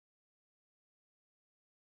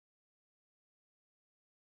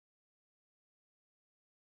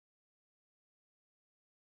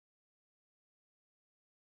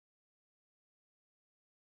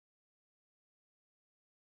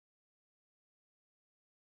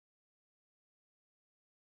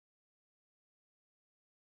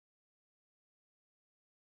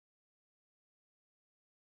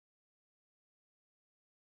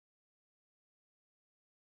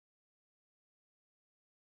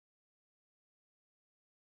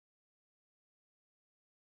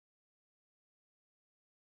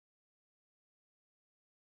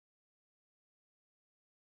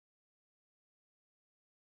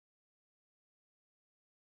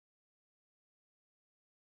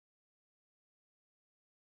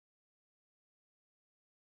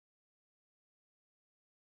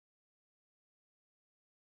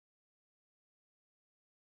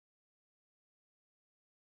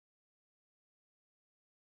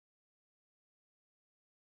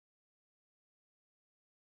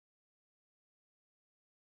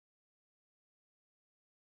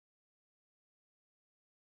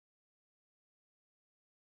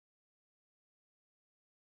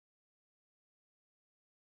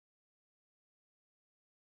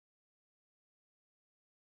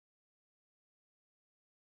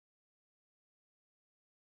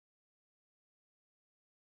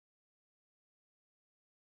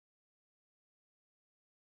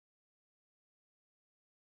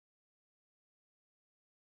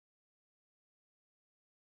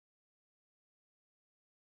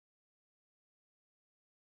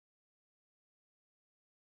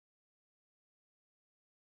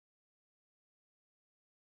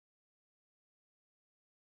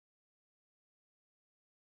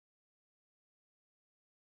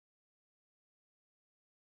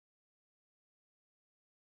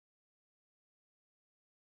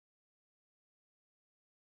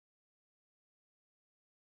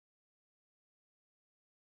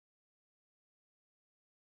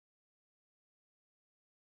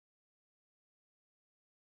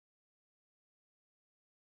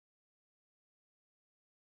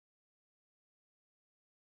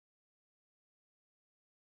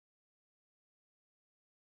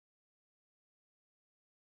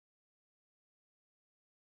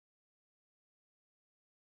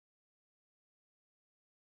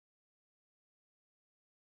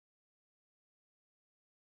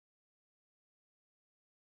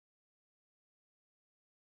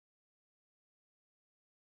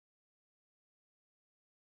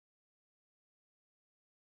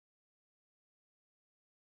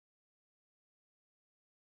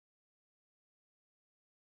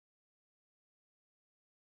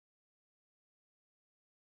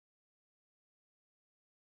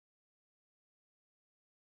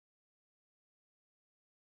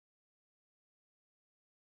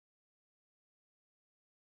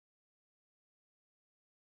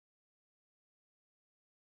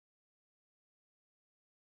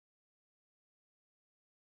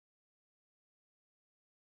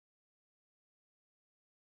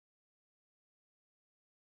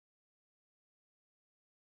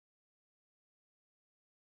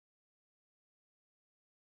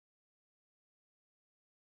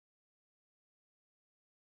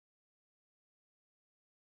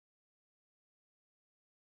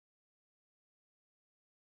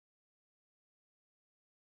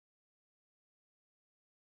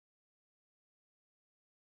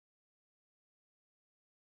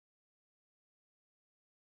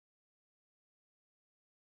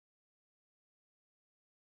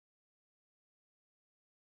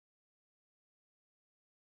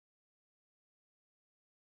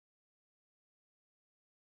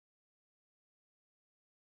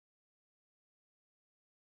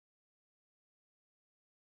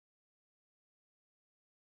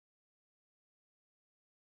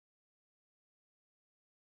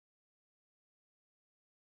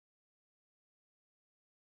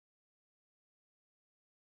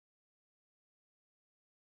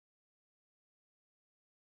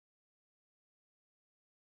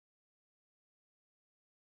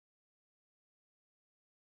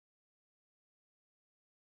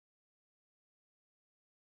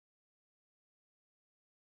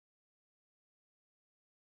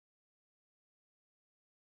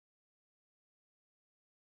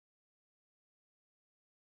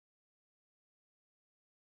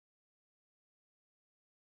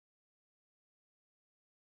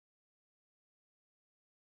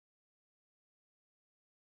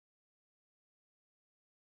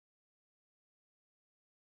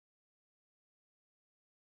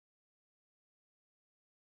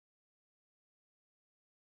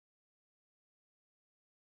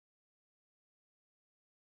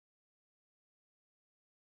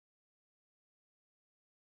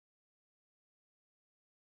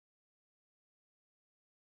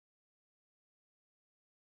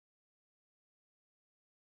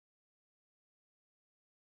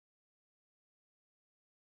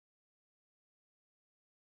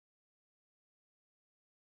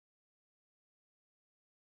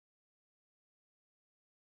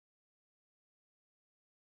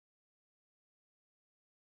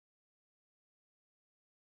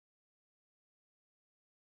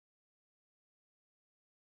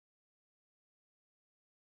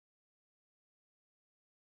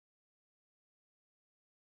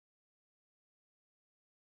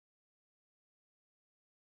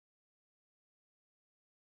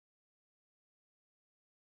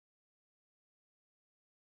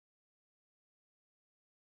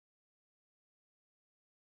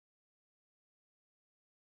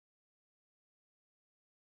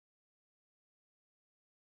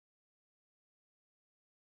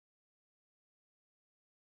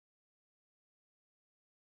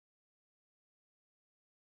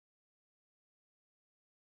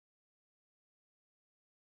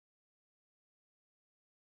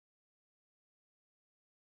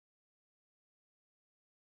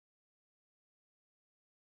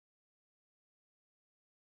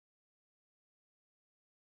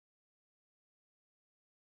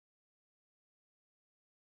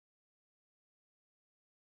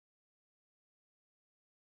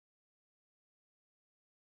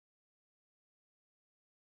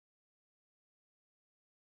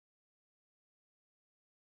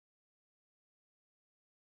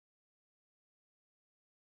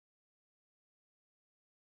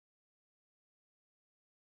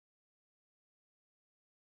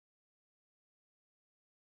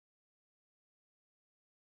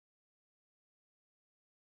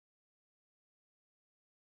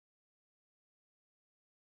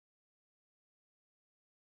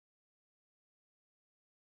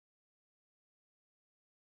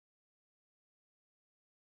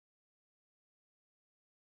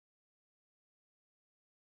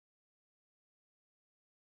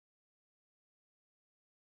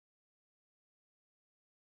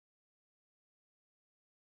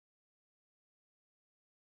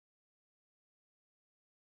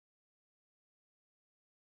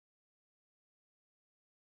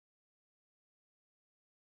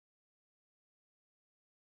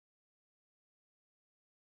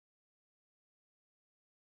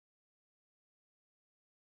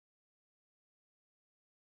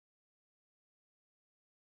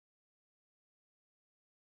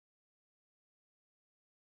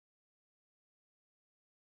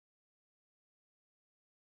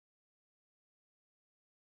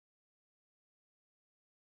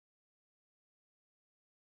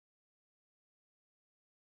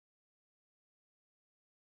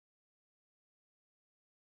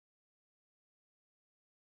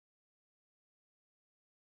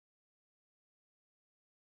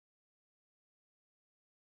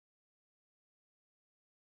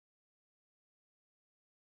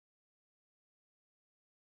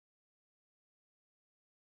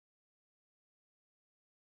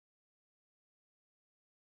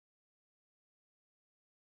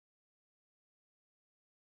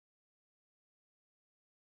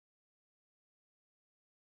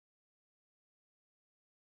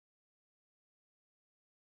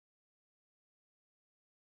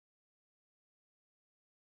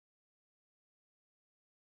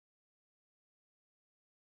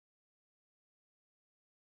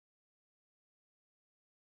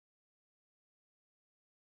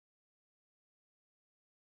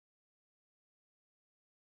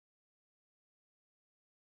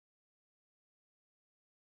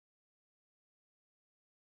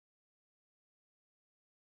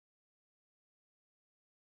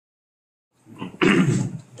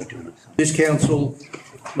This council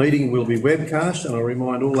meeting will be webcast, and I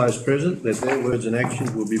remind all those present that their words and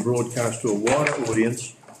actions will be broadcast to a wider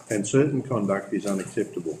audience, and certain conduct is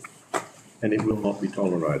unacceptable and it will not be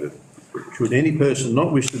tolerated. Should any person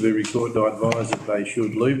not wish to be recorded, I advise that they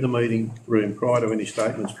should leave the meeting room prior to any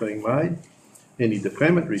statements being made. Any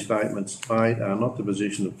defamatory statements made are not the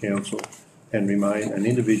position of council and remain an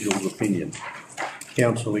individual's opinion.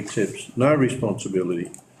 Council accepts no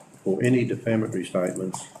responsibility for any defamatory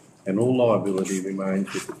statements, and all liability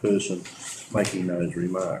remains with the person making those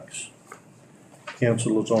remarks.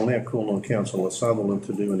 Councillors, I'll now call on Councillor Sutherland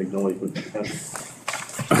to do an acknowledgement.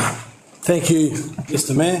 Thank you,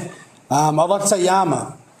 Mr Mayor. I'd like to say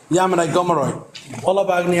Yama Nei Gomeroi, Ola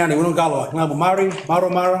Bagniani, Unungalwa, Nabu Mari,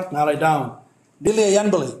 Maro Mara, Nale Down, Dilia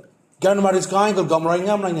Yanbali, Ganamaris Gaingal Gomeroi,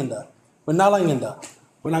 Yamrangenda, Wenalangenda,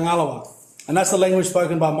 Wenangalawa. And that's the language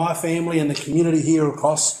spoken by my family and the community here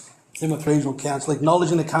across Tamworth Regional Council,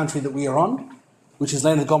 acknowledging the country that we are on, which is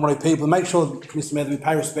land of the Gomeroi people. Make sure, Mr Mayor, that we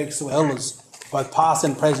pay respects to elders, both past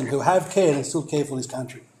and present, who have cared and still care for this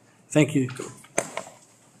country. Thank you.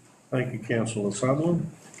 Thank you, Councillor Sutherland.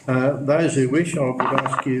 Those who wish, I would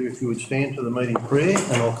ask you if you would stand for the meeting prayer,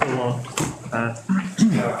 and I'll call on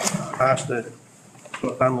Pastor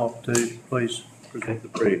Scott Dunlop to please present the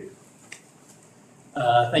prayer.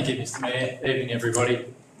 Thank you, Mr Mayor. Evening, everybody.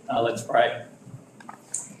 Let's pray.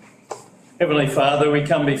 Heavenly Father, we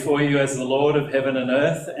come before you as the Lord of heaven and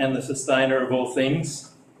earth and the sustainer of all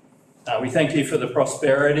things. We thank you for the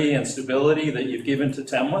prosperity and stability that you've given to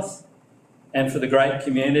Tamworth, and for the great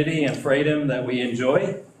community and freedom that we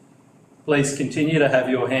enjoy. Please continue to have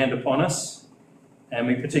your hand upon us, and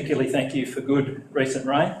we particularly thank you for good recent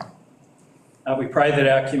rain. We pray that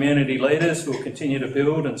our community leaders will continue to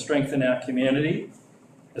build and strengthen our community,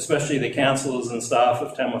 especially the councillors and staff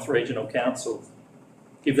of Tamworth Regional Council.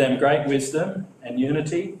 Give them great wisdom and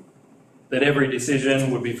unity, that every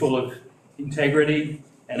decision would be full of integrity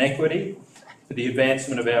and equity for the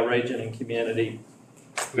advancement of our region and community.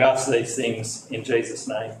 We ask these things in Jesus'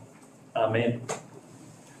 name. Amen.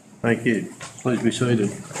 Thank you. Please be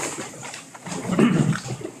seated.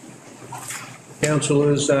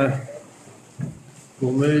 Councillors,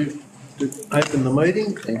 we'll move to open the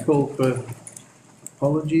meeting and call for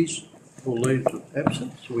apologies or leave of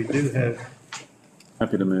absence. We do have...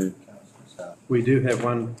 Happy to move. We do have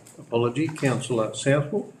one apology, Councillor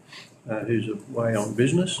Southwell, who's away on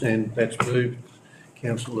business, and that's moved.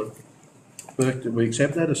 Councillor Burke, did we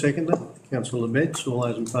accept that? A seconder? Councillor Betts, all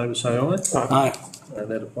those in favour say aye. Aye.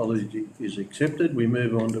 That apology is accepted. We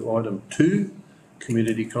move on to item 2,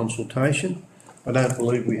 community consultation. I don't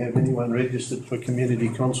believe we have anyone registered for community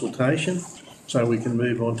consultation, so we can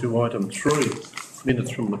move on to item 3,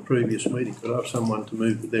 minutes from the previous meeting. Could I have someone to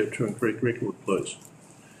move their true and correct record, please?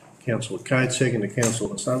 Councillor Cade, second to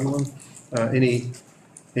Councillor Sutherland. Any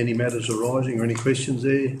matters arising or any questions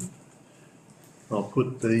there? I'll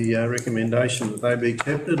put the recommendation that they be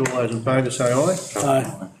accepted. All those in favour say aye.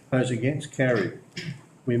 Aye. Those against, carried.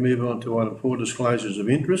 We move on to item 4, disclosures of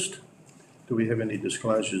interest. Do we have any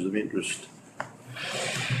disclosures of interest?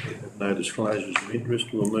 We have no disclosures of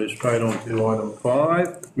interest. We'll move straight on to item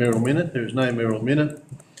 5, Merrill Minute. There is no Merrill Minute.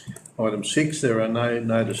 Item 6, there are no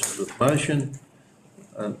notices of motion.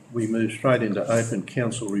 We move straight into open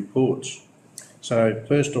council reports. So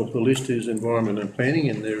first off the list is environment and planning,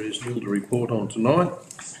 and there is nil to report on tonight.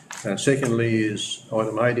 Secondly is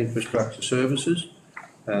item 8, infrastructure services.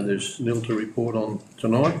 There's nil to report on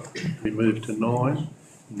tonight. We move to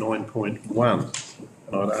 9.1,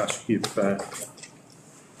 and I'd ask if,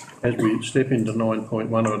 as we step into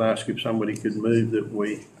 9.1, I'd ask if somebody could move that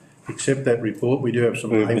we accept that report. We do have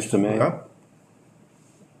some names to put up.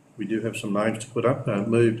 We do have some names to put up.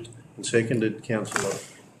 Moved and seconded, Councillor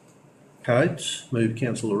Coates. Moved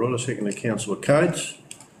Councillor Rodder, seconded Councillor Coates.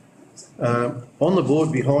 On the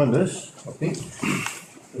board behind us, I think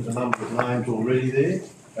there's a number of names already there.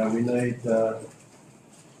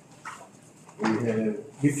 We have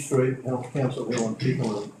Hip Street, Councillor Helen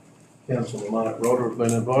Pickle and Councillor Mark Rodder have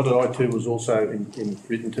been invited. I too was also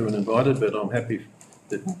written to and invited, but I'm happy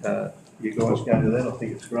that you guys go to that. I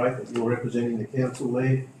think it's great that you're representing the council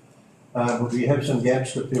there. But we have some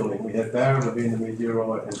gaps to fill in. We have Barra, Lavina,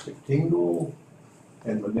 Madeira and Tingle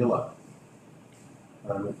and Manila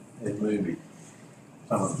and Moonby.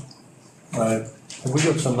 Have we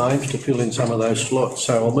got some names to fill in some of those slots?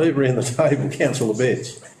 So I'll move around the table. Councillor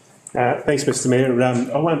Betts. Thanks, Mr Mayor.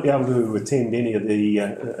 I won't be able to attend any of the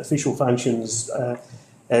official functions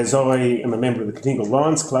as I am a member of the Katingal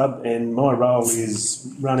Lions Club, and my role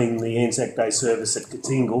is running the Anzac Day service at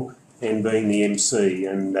Katingal and being the MC,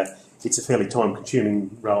 and it's a fairly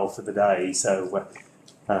time-consuming role for the day. So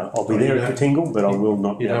I'll be there at Katingle, but I will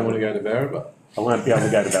not. You don't want to go to Barraba? I won't be able to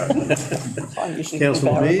go to Barraba.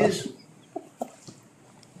 Councillor Mears?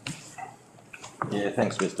 Yeah,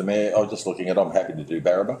 thanks, Mr Mayor. I was just looking at, I'm happy to do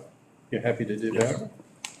Barraba. You're happy to do Barraba?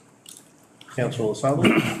 Councillor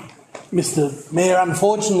Sutherland? Mr Mayor,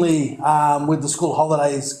 unfortunately, with the school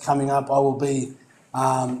holidays coming up, I will be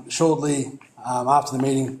shortly after the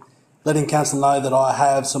meeting letting council know that I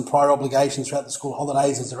have some prior obligations throughout the school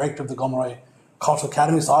holidays as director of the Gomeroi Cultural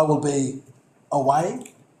Academy, so I will be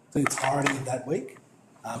away for the entirety of that week.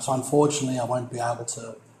 So unfortunately, I won't be able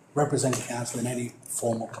to represent the council in any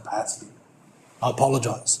formal capacity. I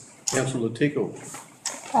apologise. Councillor Tickle?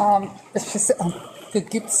 It's just the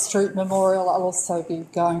Gibbs Street Memorial. I'll also be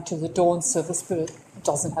going to the dawn service, but it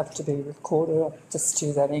doesn't have to be recorded. I'll just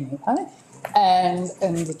do that anyway. And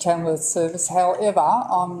the Tamworth service. However,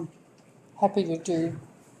 I'm happy to do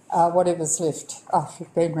whatever's left after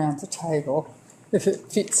we've been round the table, if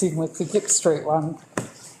it fits in with the Gibbs Street one.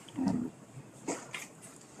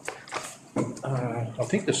 I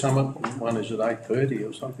think the Summit one is at 8:30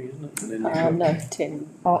 or something, isn't it? And then No, 10.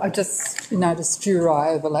 Oh, I just noticed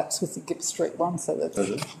Jurai overlaps with the Gibbs Street one, so that's... Does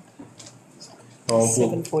it? Oh,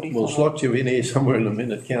 7:45. we'll slot you in here somewhere in a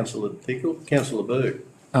minute, Councillor Tickle. Councillor Berg?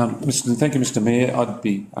 Thank you, Mr Mayor. I'd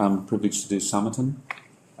be privileged to do Somerton.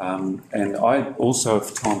 And I also,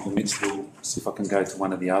 if time permits, will see if I can go to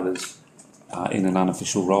one of the others in an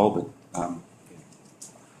unofficial role. But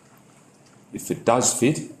if it does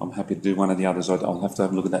fit, I'm happy to do one of the others. I'll have to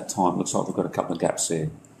have a look at that time. Looks like we've got a couple of gaps there.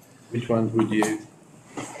 Which ones would you?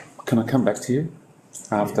 Can I come back to you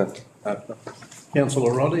after?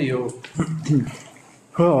 Councillor Roddy, you're...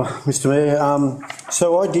 Oh, Mr Mayor,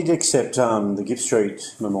 so I did accept the Gibbs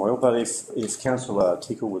Street Memorial, but if Councillor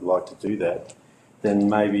Tickle would like to do that, then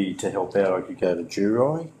maybe to help out I could go to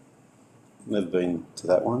Jurai. Never been to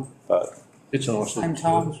that one, but It's a nice Same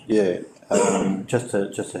little time. yeah, just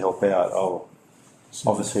to help out, I'll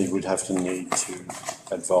obviously would have to need to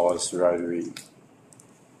advise the Rotary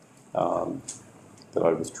that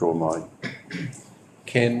I withdraw my.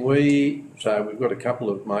 Can we, so we've got a couple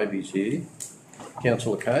of maybes here.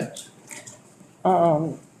 Councillor Coates?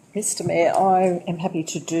 Mr Mayor, I am happy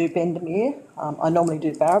to do Bendemeer. I normally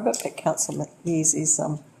do Barraba, but Councillor Mears is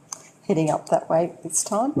heading up that way this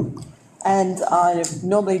time. And I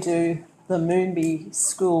normally do the Moonby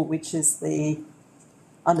School, which is the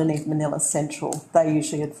underneath Manila Central. They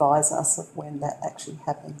usually advise us of when that actually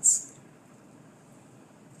happens.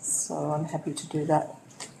 So I'm happy to do that.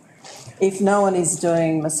 If no one is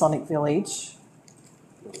doing Masonic Village,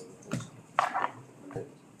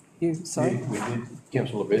 sorry? Yeah, we did.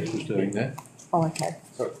 Councillor Beth was doing that. Oh, okay.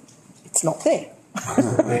 It's not there.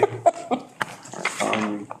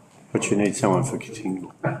 But you need someone for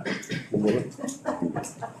Katingle.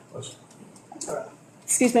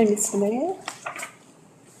 Excuse me, Mr Mayor.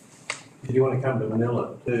 Did you want to come to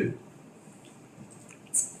Manila too?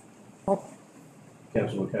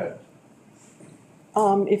 Councillor Coates?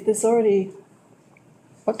 If there's already...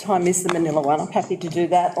 What time is the Manila one? I'm happy to do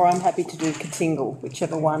that, or I'm happy to do Katingle,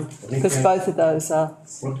 whichever one, because both of those are...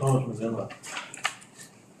 What time is Manila?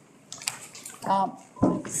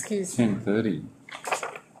 Excuse me. 10:30.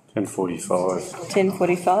 10:45.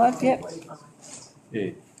 10:45, yep.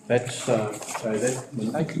 Yeah, that's, so that,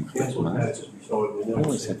 Thank you. Councillor Coates is beside Manila. I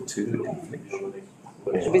always have two.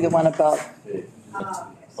 It'll be the one above.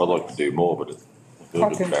 I'd like to do more, but it's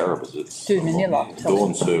Okay. Barraba, it's Do Manila.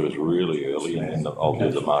 dawn service really early, and then I'll do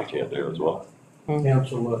the march out there as well.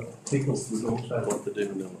 Councillor Tickles would also like to do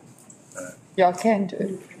Manila. Yeah, I can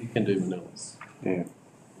do, You can do Manila. Yeah.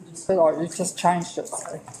 but you just changed it,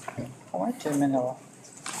 so I won't do Manila.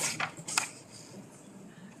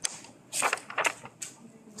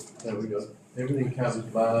 So we got everything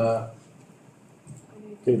covered bar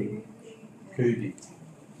Coody.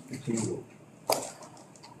 Katingle.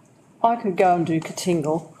 I could go and do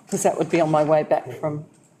Katingle, because that would be on my way back from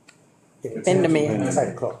Bendemeer. It's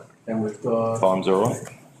 8 o'clock. And we've got Time's all right.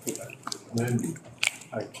 Moonby.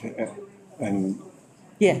 Okay. And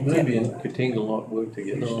Yeah, Moonby and Katingle not work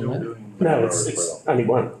together on that? No, it's only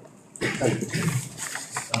one.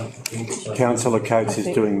 Councillor Coates is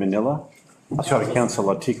doing Manila. Sorry,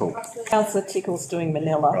 Councillor Tickle. Councillor Tickle's doing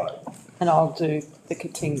Manila, and I'll do the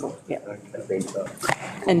Katingle, yeah.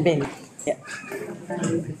 And Ben, yeah.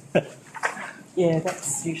 Yeah,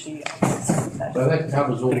 that's usually... So that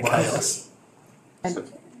covers all bases.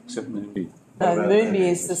 Except Moonby. No,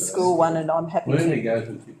 Moonby is the school one, and I'm happy Moonby to... goes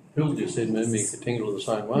with you. Phil just said Moonby and Katingle are the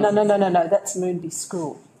same one. No, that's Moonby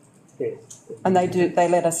School. And they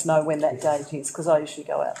let us know when that date is, because I usually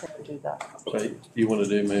go out there to do that. So you want to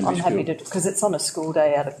do Moonby I'm happy School? to, because it's on a school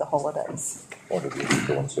day out of the holidays. What have you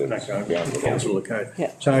done, service? Okay, councillor Cade.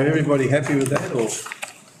 Yeah. So everybody happy with that, or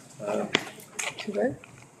To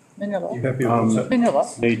Manila. you happy with that? Manila.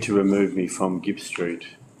 Need to remove me from Gibbs Street.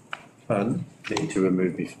 Pardon? Need to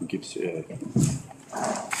remove me from Gibbs Street.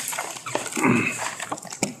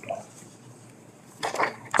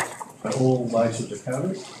 So all bases are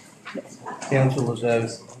covered?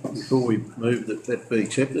 Councillors, before we move that be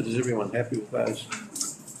accepted, is everyone happy with those?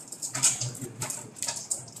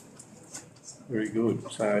 Very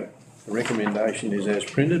good. So the recommendation is as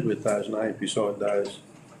printed with those names beside those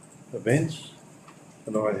events.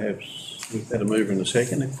 And I have, with that, a mover and a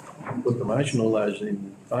second. Put the motion. All those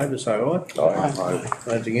in favour say aye. Aye.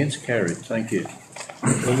 Those against, carried. Thank you.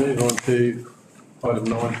 We'll move on to item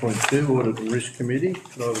 9.2, Audit and Risk Committee.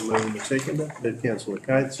 Can I have a mover and a seconder? Led councillor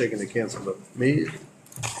Cade, seconded councillor Mears.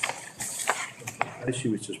 Does she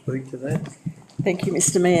wish to speak to that? Thank you,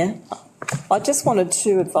 Mr Mayor. I just wanted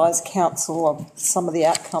to advise council of some of the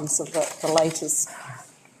outcomes of the latest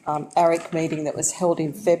ARIC meeting that was held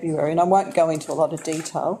in February, and I won't go into a lot of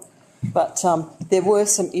detail, but there were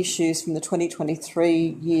some issues from the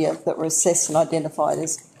 2023 year that were assessed and identified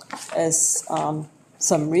as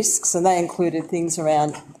some risks, and they included things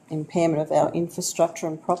around impairment of our infrastructure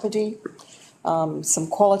and property, some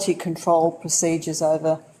quality control procedures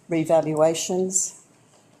over revaluations,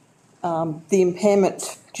 the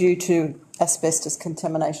impairment due to asbestos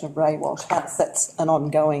contamination of Ray Walsh House, that's an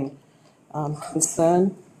ongoing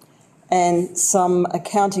concern, and some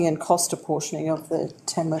accounting and cost apportioning of the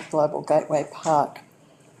Tamworth Global Gateway Park.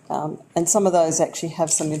 And some of those actually have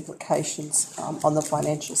some implications on the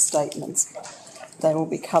financial statements. They will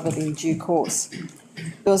be covered in due course.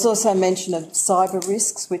 There was also mention of cyber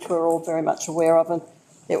risks, which we're all very much aware of, and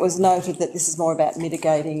it was noted that this is more about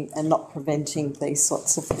mitigating and not preventing these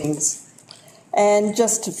sorts of things. And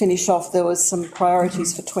just to finish off, there was some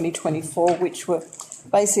priorities for 2024, which were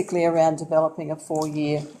basically around developing a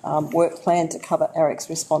 4-year work plan to cover ARIC's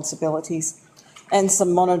responsibilities and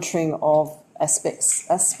some monitoring of aspects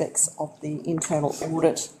of the internal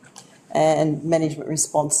audit and management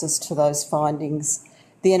responses to those findings,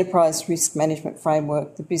 the enterprise risk management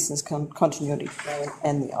framework, the business continuity plan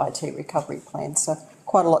and the IT recovery plan. So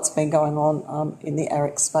quite a lot's been going on in the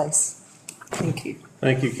ARIC space. Thank you.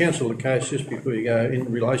 Thank you. Councillor Case, just before you go,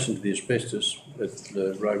 in relation to the asbestos at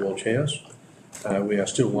the Ray Walsh House, we are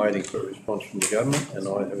still waiting for a response from the government, and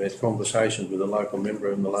I have had conversations with a local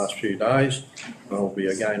member in the last few days, and I'll be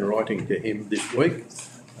again writing to him this week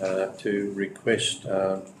to request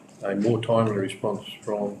a more timely response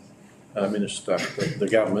from the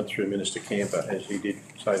government through Minister Camper, as he did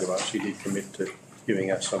say to us, he did commit to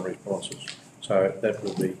giving us some responses. So that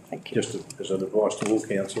will be, just as an advice to all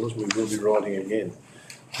councillors, we will be writing again.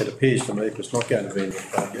 It appears to me if it's not going to be in the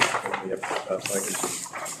budget, then we have to start taking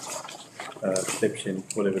some steps in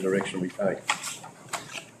whatever direction we take.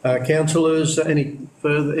 Councillors,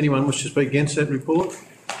 anyone wish to speak against that report?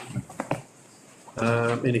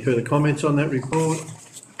 Any further comments on that report?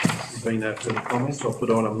 There being no further comments, I'll put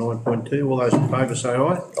item 9.2. All those in favour say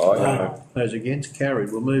aye. Aye. Those against,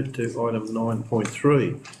 carried. We'll move to item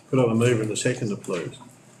 9.3. Could I have a mover and a seconder, please?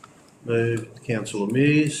 Moved Councillor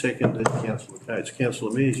Mears, seconded Councillor Cates.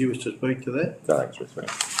 Councillor Mears, you wish to speak to that? Thanks, Mr Mayor.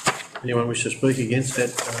 Anyone wish to speak against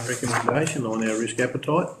that recommendation on our risk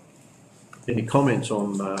appetite? Any comments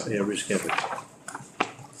on our risk appetite?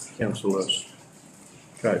 Councillor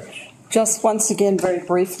Cates. Just once again, very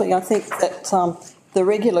briefly, I think that the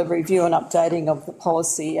regular review and updating of the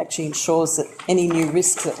policy actually ensures that any new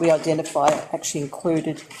risks that we identify are actually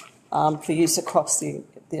included for use across the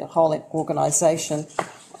whole organisation.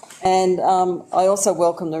 And I also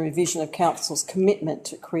welcome the revision of Council's commitment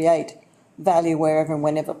to create value wherever and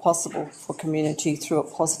whenever possible for community through a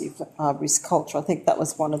positive risk culture. I think that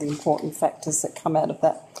was one of the important factors that come out of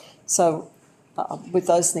that. So with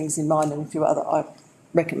those things in mind and a few other, I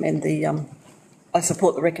recommend I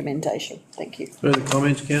support the recommendation. Thank you. Further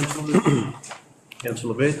comments, councillors?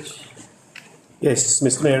 Councillor Betts. Yes,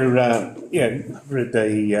 Mr Mayor, read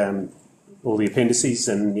all the appendices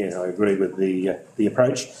and I agree with the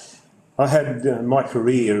approach. I had my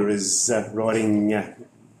career as writing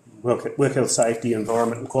work health safety,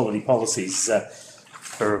 environment and quality policies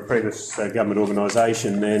for a previous government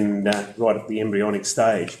organisation and right at the embryonic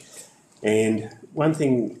stage. And one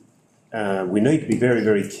thing we need to be very,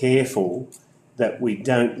 very careful that we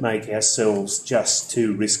don't make ourselves just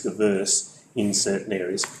too risk averse in certain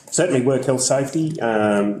areas. Certainly work health safety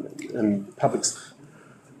and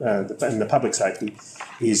the public safety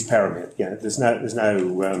is paramount. There's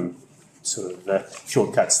no sort of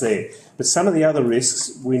shortcuts there. But some of the other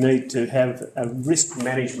risks, we need to have a risk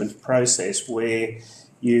management process where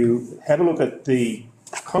you have a look at the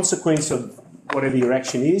consequence of whatever your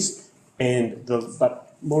action is,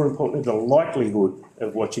 but more importantly, the likelihood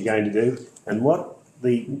of what you're going to do and what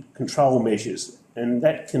the control measures. And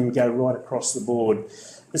that can go right across the board.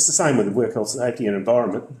 It's the same with work health, safety and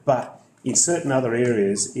environment, but in certain other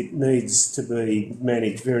areas, it needs to be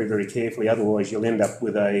managed very, very carefully. Otherwise, you'll end up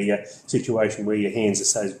with a situation where your hands are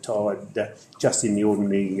so tied just in the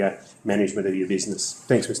ordinary management of your business.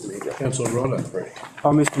 Thanks, Mr Mayor. Councillor Rodder.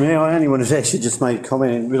 Oh, Mr Mayor, I only wanted to actually just make a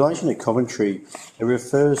comment. In relation to Coventry, it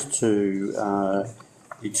refers to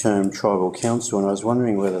the term tribal council, and I was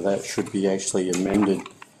wondering whether that should be actually amended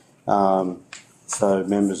so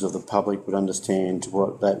members of the public would understand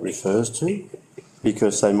what that refers to,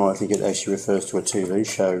 because they might think it actually refers to a TV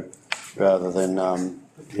show rather than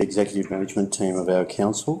the executive management team of our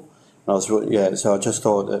council. And so I just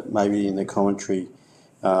thought that maybe in the commentary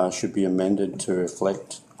should be amended to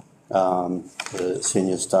reflect the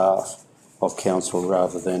senior staff of council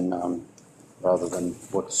rather than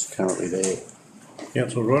what's currently there.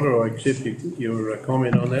 Councillor Rodder, I accept your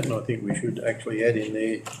comment on that, and I think we should actually add in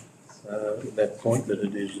there that point that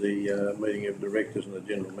it is the meeting of directors and the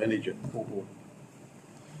general manager.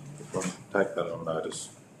 Take that on notice,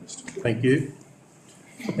 Mr. Thank you.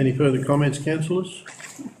 Any further comments, councillors?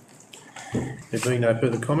 There being no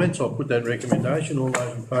further comments, I'll put that recommendation. All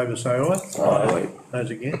those in favour say aye. Aye.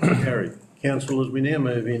 Those against, carried. Councillors, we now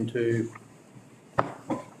move into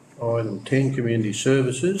item 10, community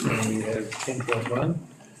services, and we have 10.1.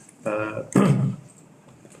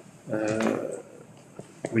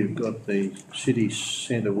 We've got the City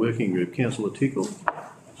Centre Working Group. Councillor Tickle,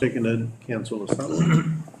 seconded Councillor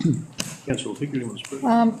Sutherland. Councillor Tickle, you want to speak?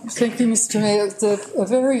 Thank you, Mr Mayor. It's a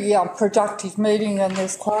very productive meeting, and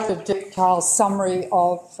there's quite a detailed summary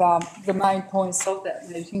of the main points of that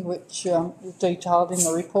meeting, which are detailed in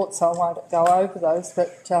the report, so I won't go over those.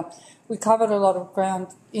 But we covered a lot of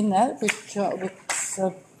ground in that, which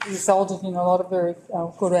resulted in a lot of very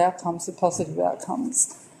good outcomes and positive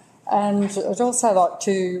outcomes. And I'd also like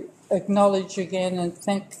to acknowledge again and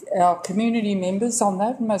thank our community members on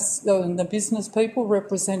that, and the business people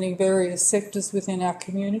representing various sectors within our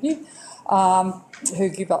community who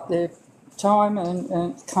give up their time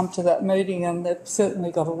and come to that meeting, and they've certainly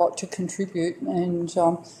got a lot to contribute, and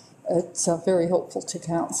it's very helpful to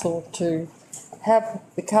council to have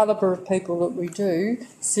the calibre of people that we do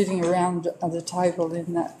sitting around the table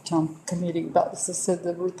in that committee. But as I said,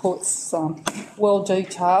 the report's well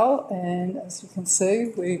detailed, and as you can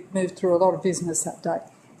see, we moved through a lot of business that day.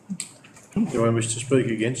 Do I wish to speak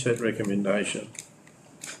against that recommendation?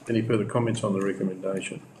 Any further comments on the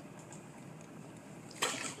recommendation?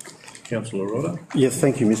 Councillor Rodder. Yes,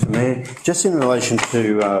 thank you, Mr Mayor. Just in relation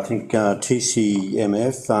to, I think,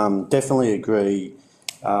 TCMF, definitely agree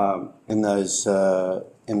in the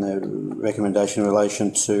recommendation in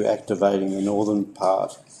relation to activating the northern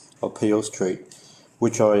part of Peel Street,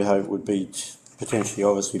 which I hope would be potentially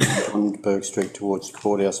obviously beyond Burke Street towards the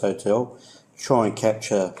Courthouse Hotel, try and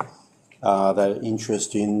capture that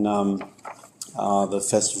interest in the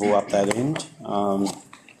festival up that end.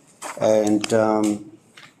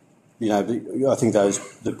 You know, I think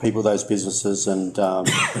the people, those businesses and up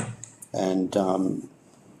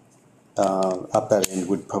that end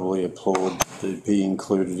would probably applaud to be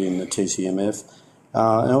included in the TCMF.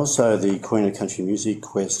 And also the Queen of Country Music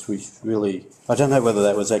Quest, which really, I don't know whether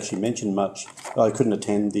that was actually mentioned much. I couldn't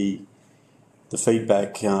attend the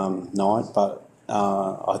feedback night, but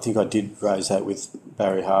I think I did raise that with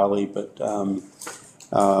Barry Harley, but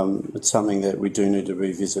it's something that we do need to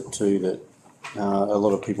revisit too, that a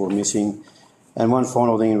lot of people are missing. And one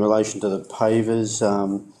final thing in relation to the pavers,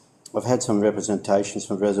 I've had some representations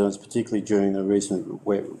from residents, particularly during the recent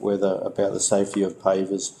wet weather, about the safety of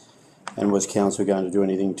pavers, and was council going to do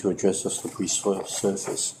anything to address the slippery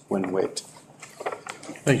surface when wet?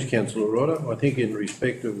 Thanks, Councillor Rodder. I think in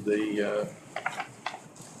respect of the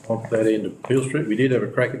off that end of Peel Street, we did have a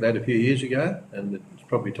crack at that a few years ago, and it's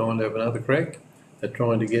probably time to have another crack at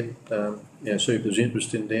trying to get, see if there's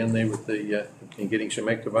interest in down there with the in getting some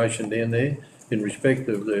activation down there. In respect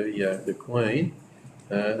of the Queen,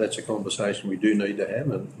 that's a conversation we do need to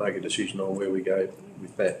have and make a decision on where we go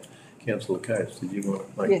with that. Councillor Coates, did you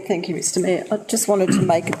want to make... Yeah, thank you, Mr Mayor. I just wanted to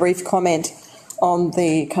make a brief comment on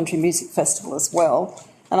the Country Music Festival as well,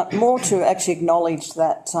 and more to actually acknowledge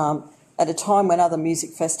that at a time when other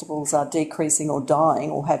music festivals are decreasing or dying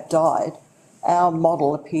or have died, our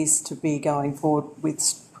model appears to be going forward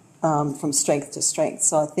with from strength to strength.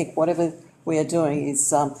 So I think whatever we are doing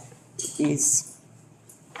is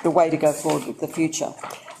the way to go forward with the future.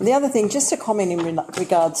 And the other thing, just to comment in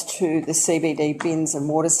regards to the CBD bins and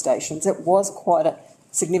water stations, it was quite a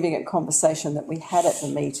significant conversation that we had at the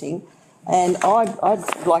meeting, and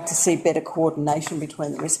I'd like to see better coordination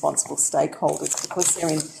between the responsible stakeholders because they're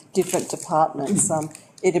in different departments.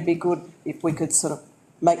 It'd be good if we could sort of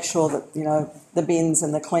make sure that, you know, the bins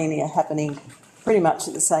and the cleaning are happening pretty much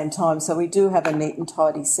at the same time, so we do have a neat and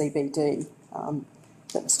tidy CBD.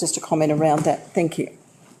 That's just a comment around that. Thank you.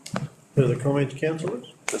 Further comments,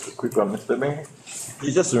 councillors? Just a quick one, Mr Mayor.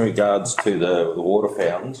 Just in regards to the water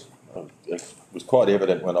fountains, it was quite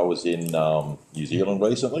evident when I was in New Zealand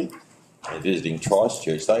recently, visiting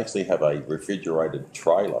Christchurch. They actually have a refrigerated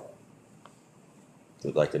trailer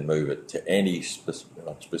that they can move it to any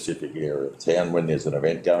specific area of town when there's an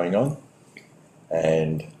event going on.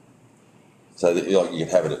 And so that, like, you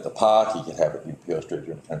could have it at the park, you could have it in Pure Street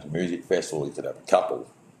during the Country Music Festival, you could have a couple,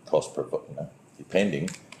 cost per, you know, depending,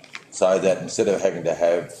 so that instead of having to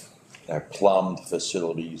have, you know, plumbed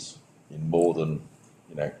facilities in more than,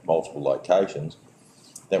 you know, multiple locations,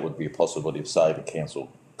 that would be a possibility of saving council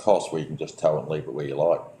costs where you can just tow and leave it where you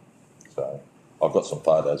like. So I've got some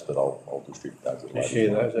photos, but I'll distribute those later. Share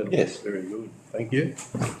those, that'll yes. be very good. Thank you.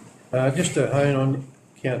 Just to hone on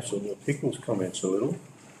Councillor Pickles' comments a little,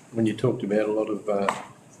 when you talked about a lot of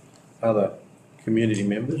other community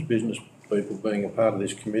members, business people being a part of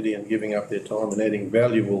this committee and giving up their time and adding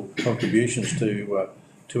valuable contributions to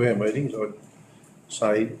our meetings, I'd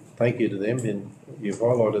say thank you to them, and you've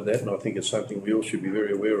highlighted that, and I think it's something we all should be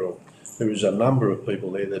very aware of. There is a number of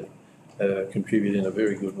people there that contribute in a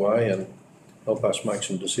very good way and help us make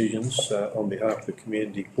some decisions on behalf of the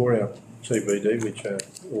community for our CBD, which are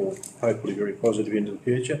all hopefully very positive into the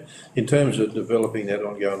future. In terms of developing that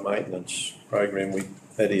ongoing maintenance program,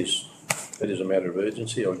 that is a matter of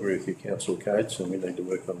urgency. I agree with you, Councillor Cates, and we need to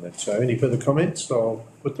work on that. So any further comments? I'll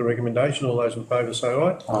put the recommendation. All those in favour say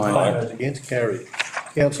aye. Aye. Those against, carried.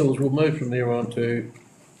 Councillors, we'll move from there on to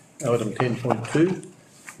item 10.2.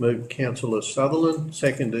 Moved Councillor Sutherland,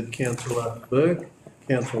 seconded Councillor Burke.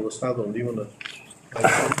 Councillor Sutherland, do you want to make a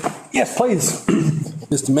comment? Yes, please,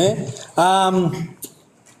 Mr. Mayor.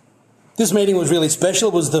 This meeting was really special.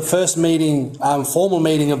 It was the first meeting, formal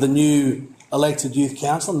meeting of the new elected youth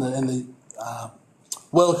council, and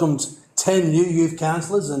welcomed 10 new youth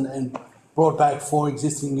councillors and brought back 4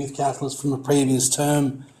 existing youth councillors from a previous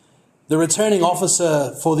term. The returning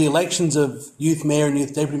officer for the elections of youth mayor and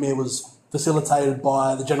youth deputy mayor was facilitated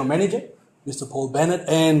by the general manager, Mr. Paul Bennett,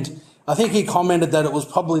 and I think he commented that it was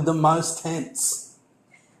probably the most tense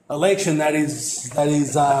election that is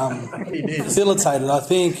facilitated. I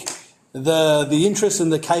think the interest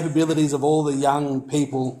and the capabilities of all the young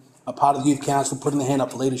people a part of the youth council putting their hand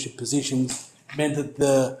up for leadership positions meant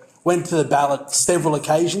that went to the ballot several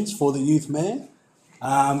occasions for the youth mayor,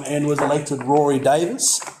 and was elected Rory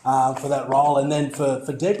Davis for that role, and then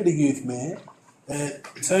for deputy youth mayor, it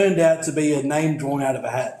turned out to be a name drawn out of a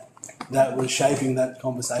hat that was shaping that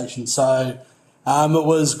conversation. So it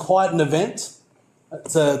was quite an event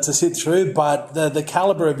to sit through, but the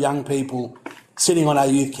calibre of young people sitting on our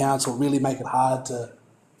youth council really make it hard to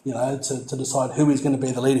decide who is going to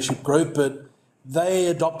be the leadership group. But they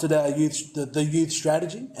adopted our the youth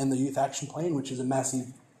strategy and the youth action plan, which is a massive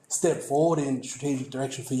step forward in strategic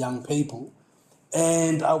direction for young people,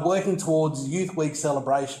 and are working towards Youth Week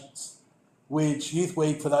celebrations, which Youth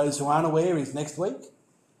Week, for those who aren't aware, is next week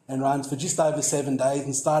and runs for just over 7 days,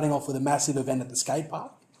 and starting off with a massive event at the skate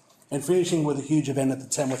park and finishing with a huge event at the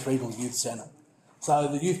Tamworth Regional Youth Centre. So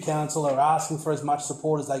the Youth Council are asking for as much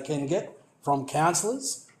support as they can get from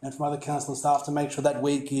councillors and from other council staff to make sure that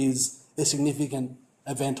week is a significant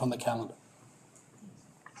event on the calendar.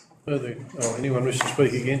 Further, anyone wish to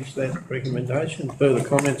speak against that recommendation? Further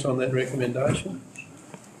comments on that recommendation?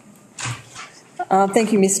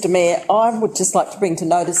 Thank you, Mr. Mayor. I would just like to bring to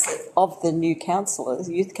notice of the new councillors,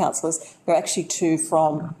 youth councillors, there are actually 2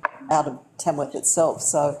 from out of Tamworth itself.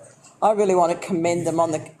 So I really want to commend them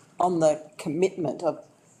on the commitment of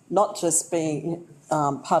not just being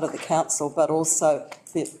part of the council, but also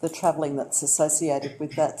the travelling that's associated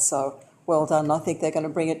with that. So well done. I think they're going to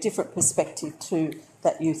bring a different perspective to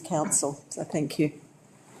that youth council. So thank you.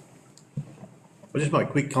 I'll just make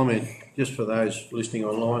a quick comment, just for those listening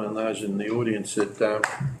online and those in the audience, that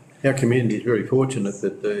our community is very fortunate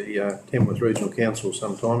that the Tamworth Regional Council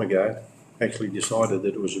some time ago actually decided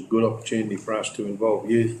that it was a good opportunity for us to involve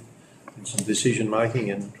youth in some decision making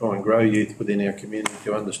and try and grow youth within our community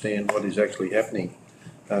to understand what is actually happening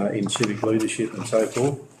in civic leadership and so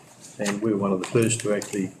forth. And we were one of the first to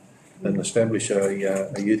actually establish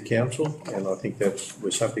a youth council, and I think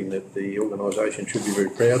was something that the organisation should be very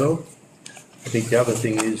proud of. I think the other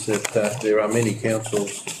thing is that there are many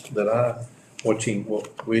councils that are watching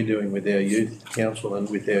what we're doing with our youth council and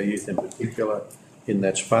with our youth in particular in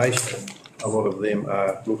that space. And a lot of them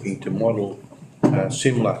are looking to model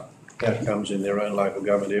similar outcomes in their own local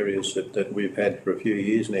government areas that we've had for a few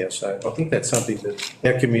years now. So I think that's something that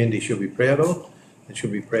our community should be proud of, and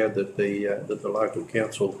should be proud that the local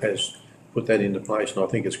council has put that into place. And I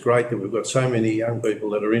think it's great that we've got so many young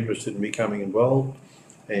people that are interested in becoming involved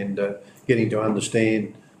and getting to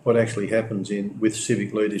understand what actually happens with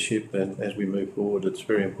civic leadership. And as we move forward, it's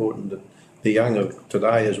very important that the young of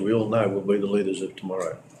today, as we all know, will be the leaders of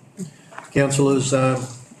tomorrow. Councillors,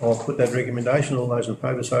 I'll put that recommendation. All those in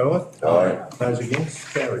favour say aye. Aye. Those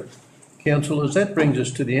against, carried. Councillors, that brings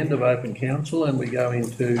us to the end of open council, and we go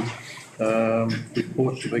into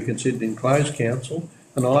reports to be considered in closed council.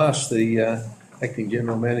 And I'll ask the Acting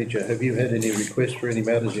General Manager, have you had any requests for any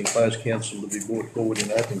matters in closed council to be brought forward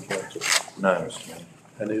in open council? No, Mr Mayor.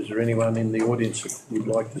 And is there anyone in the audience that would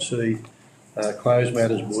like to see closed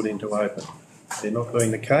matters brought into open? There not being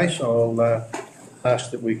the case, I'll ask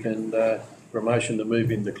that we can for a motion to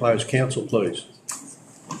move into closed council, please.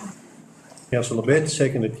 Councillor Betts,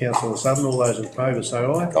 seconded Councillor Sutton. All those in favour say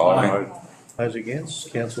aye. Aye. Those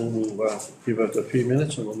against, council will give us a few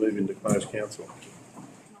minutes and we'll move into closed council.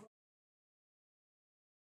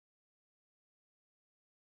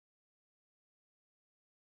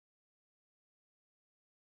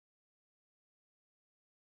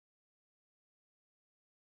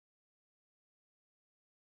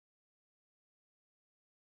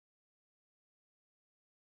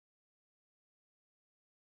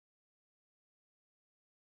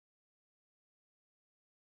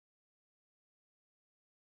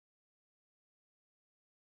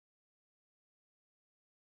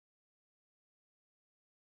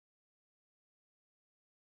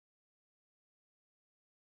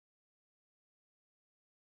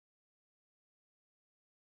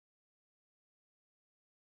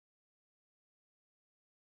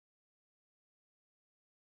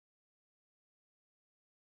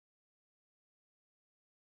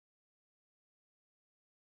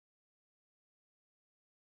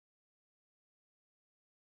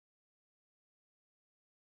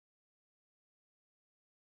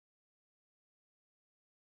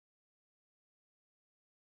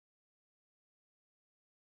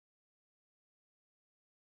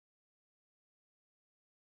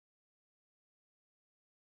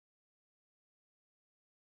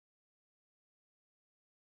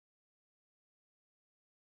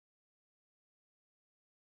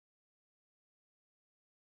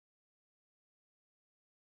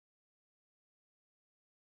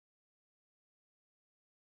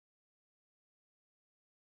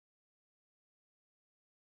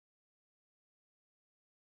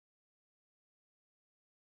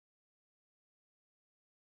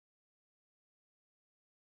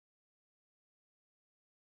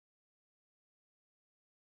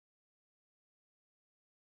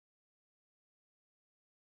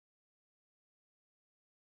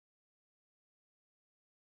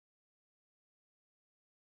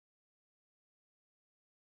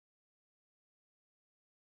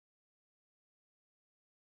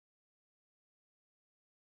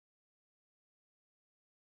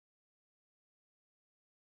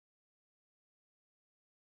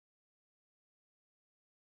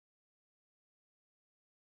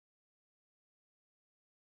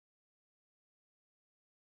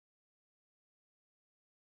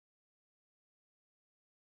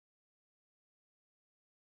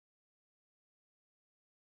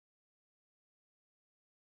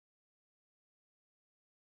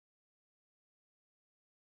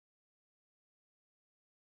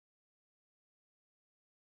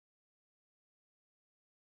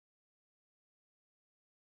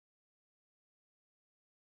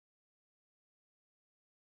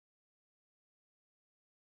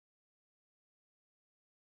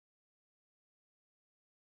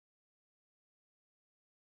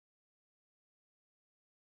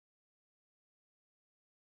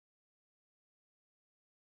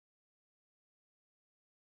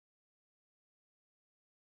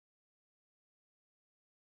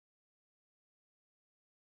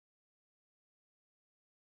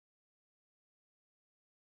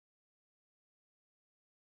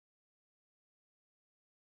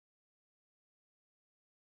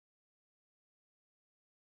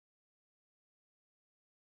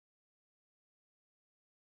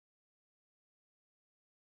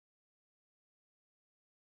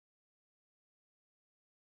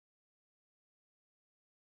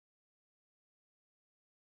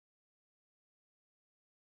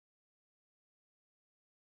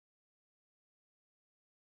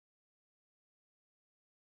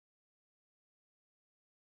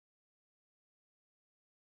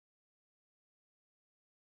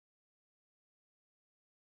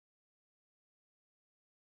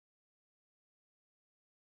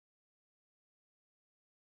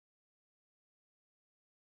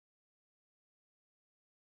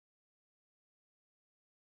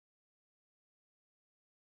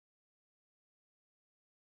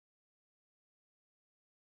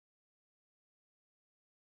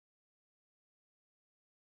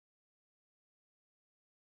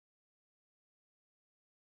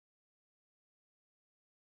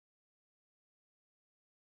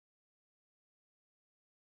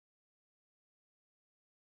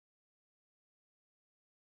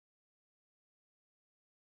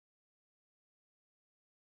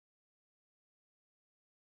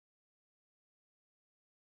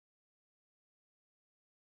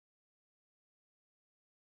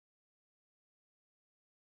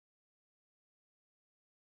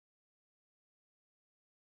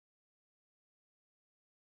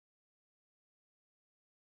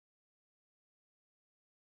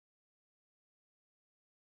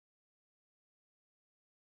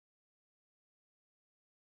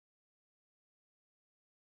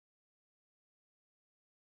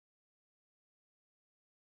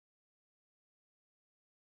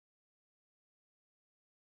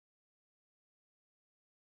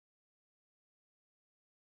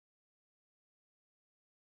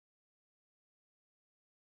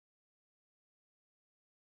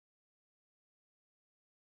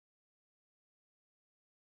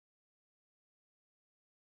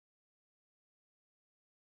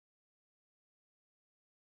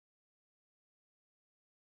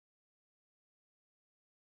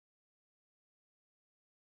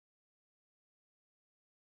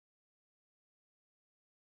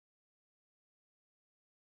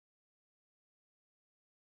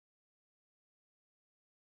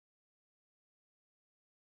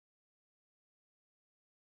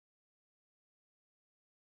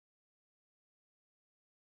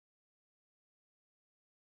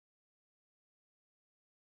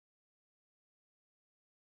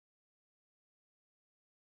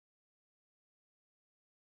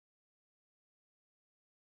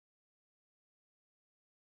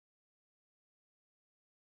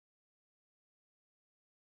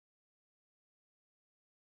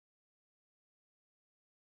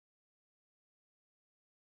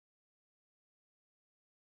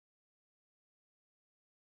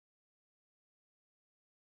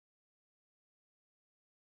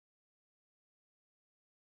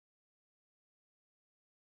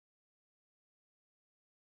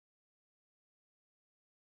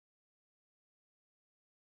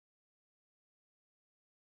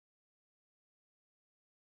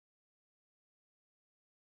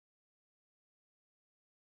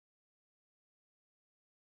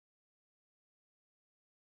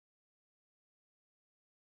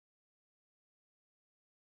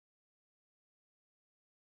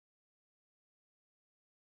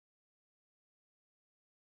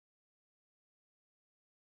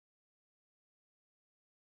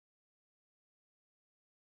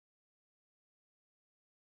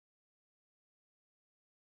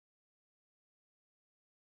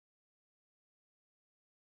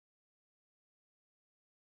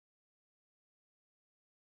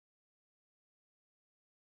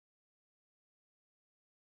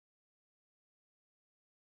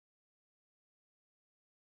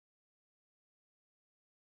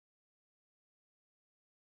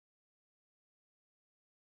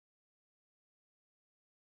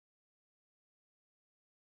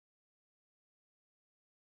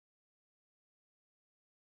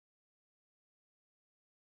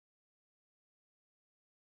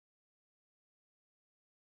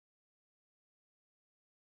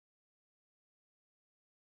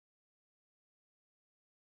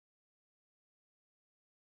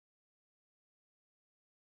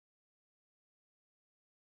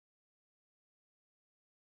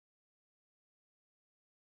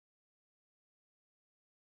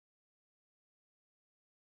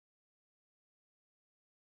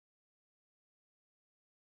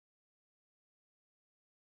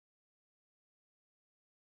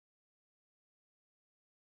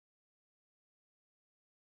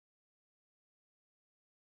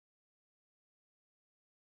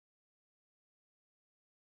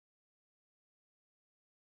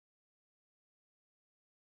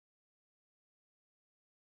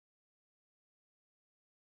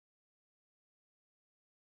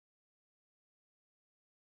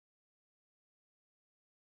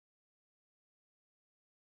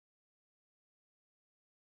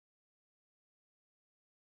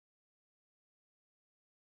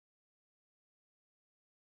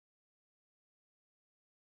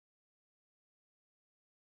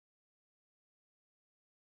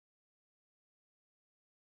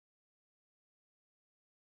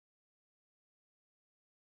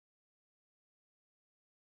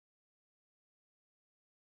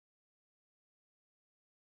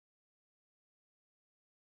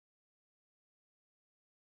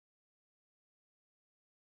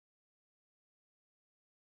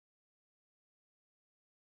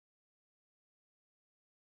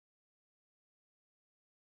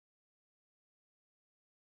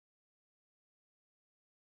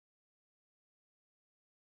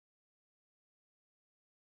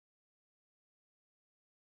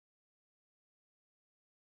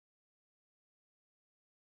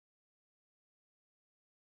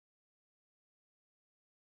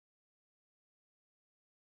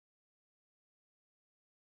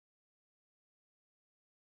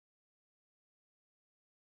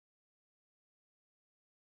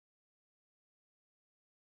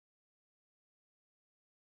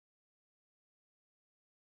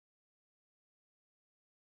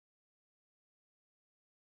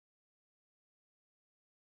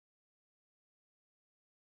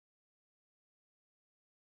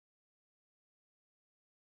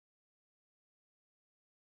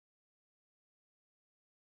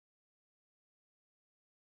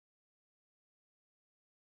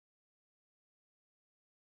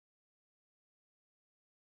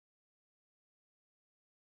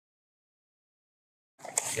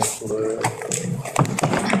 Councillor.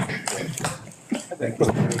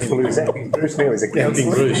 Bruce Neal is a Acting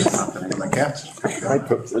councillor. Bruce. Is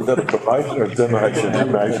that a promotion or a demotion?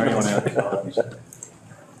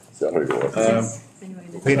 Sorry, what?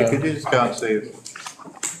 Peter, could you just go and see if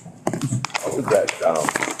What was that,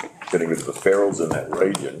 getting rid of the ferals in that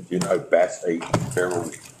region? Do you know bass eat feral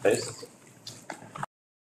pests?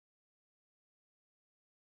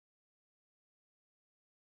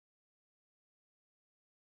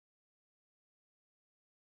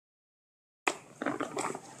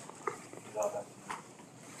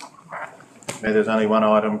 there's only one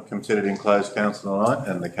item considered in closed council tonight,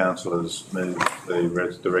 and the councillors move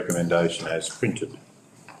the recommendation as printed.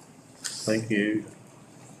 Thank you,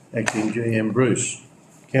 Acting GM Bruce.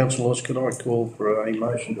 Councillors, could I call for a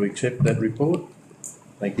motion to accept that report?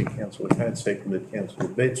 Thank you, Councillor Cade, seconded Councillor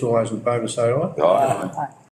Betts. All those in favour say aye. Aye. Aye.